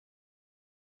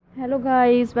Hello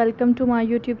guys, welcome to my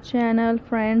YouTube channel.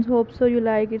 Friends, hope so you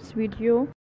like this video.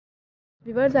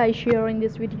 Viewers, I share in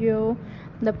this video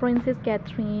the Princess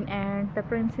Catherine and the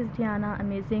Princess Diana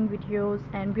amazing videos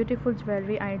and beautiful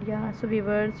jewelry ideas. So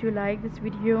viewers, you like this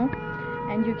video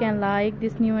and you can like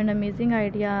this new and amazing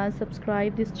ideas,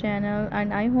 subscribe this channel,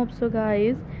 and I hope so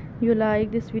guys you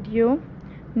like this video,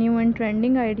 new and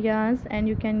trending ideas, and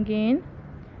you can gain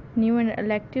new and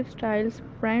elective styles,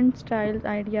 brand styles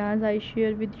ideas I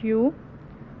share with you.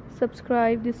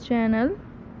 Subscribe this channel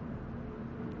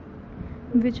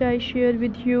which I share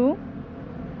with you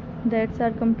that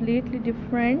are completely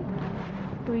different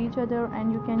to each other,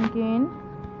 and you can gain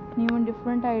new and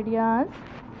different ideas.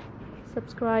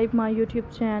 Subscribe my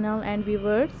YouTube channel, and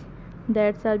viewers,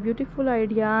 that are beautiful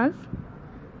ideas.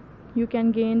 You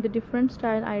can gain the different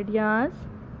style ideas.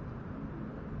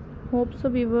 Hope so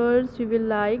viewers you will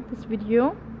like this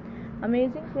video.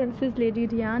 Amazing Princess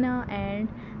Ladidyana and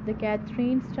the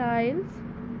Catherine styles.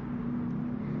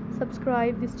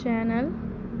 Subscribe this channel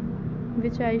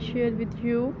which I share with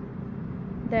you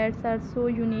that are so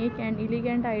unique and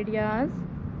elegant ideas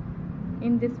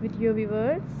in this video.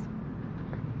 Viewers,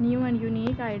 new and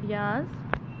unique ideas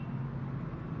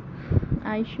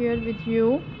I share with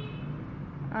you.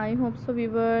 I hope so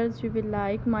viewers you will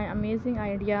like my amazing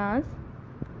ideas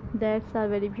that are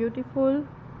very beautiful,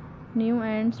 new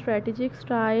and strategic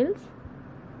styles,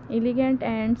 elegant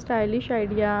and stylish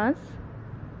ideas.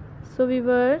 So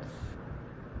viewers,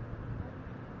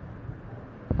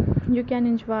 you can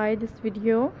enjoy this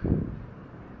video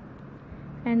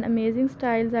and amazing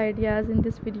styles ideas in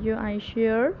this video I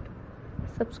shared.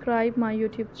 Subscribe my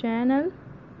YouTube channel.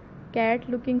 Cat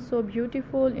looking so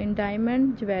beautiful in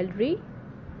diamond jewelry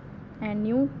and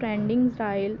new trending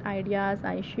style ideas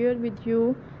I share with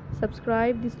you.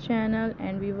 Subscribe this channel,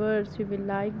 and viewers you will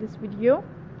like this video.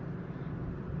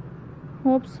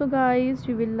 Hope so guys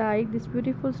you will like these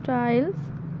beautiful styles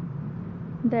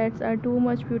that are too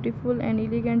much beautiful and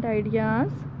elegant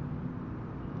ideas.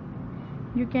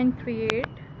 You can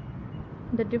create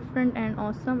the different and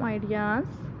awesome ideas.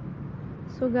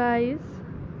 So guys,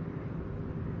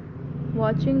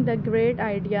 watching the great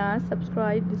ideas,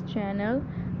 subscribe this channel.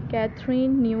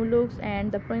 Catherine new looks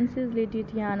and the Princess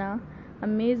Ladidyana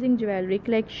amazing jewelry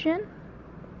collection.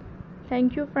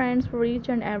 Thank you friends for each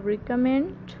and every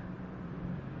comment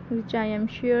which I am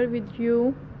share with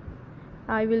you.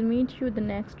 I will meet you the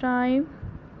next time.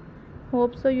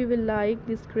 Hope so you will like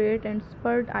this great and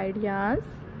superb ideas,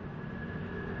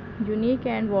 unique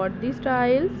and worthy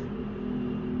styles.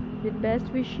 With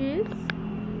best wishes,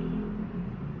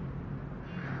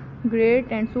 great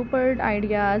and superb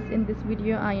ideas in this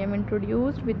video I am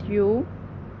introduced with you.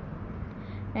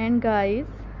 And guys,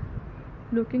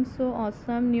 looking so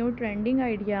awesome new trending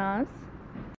ideas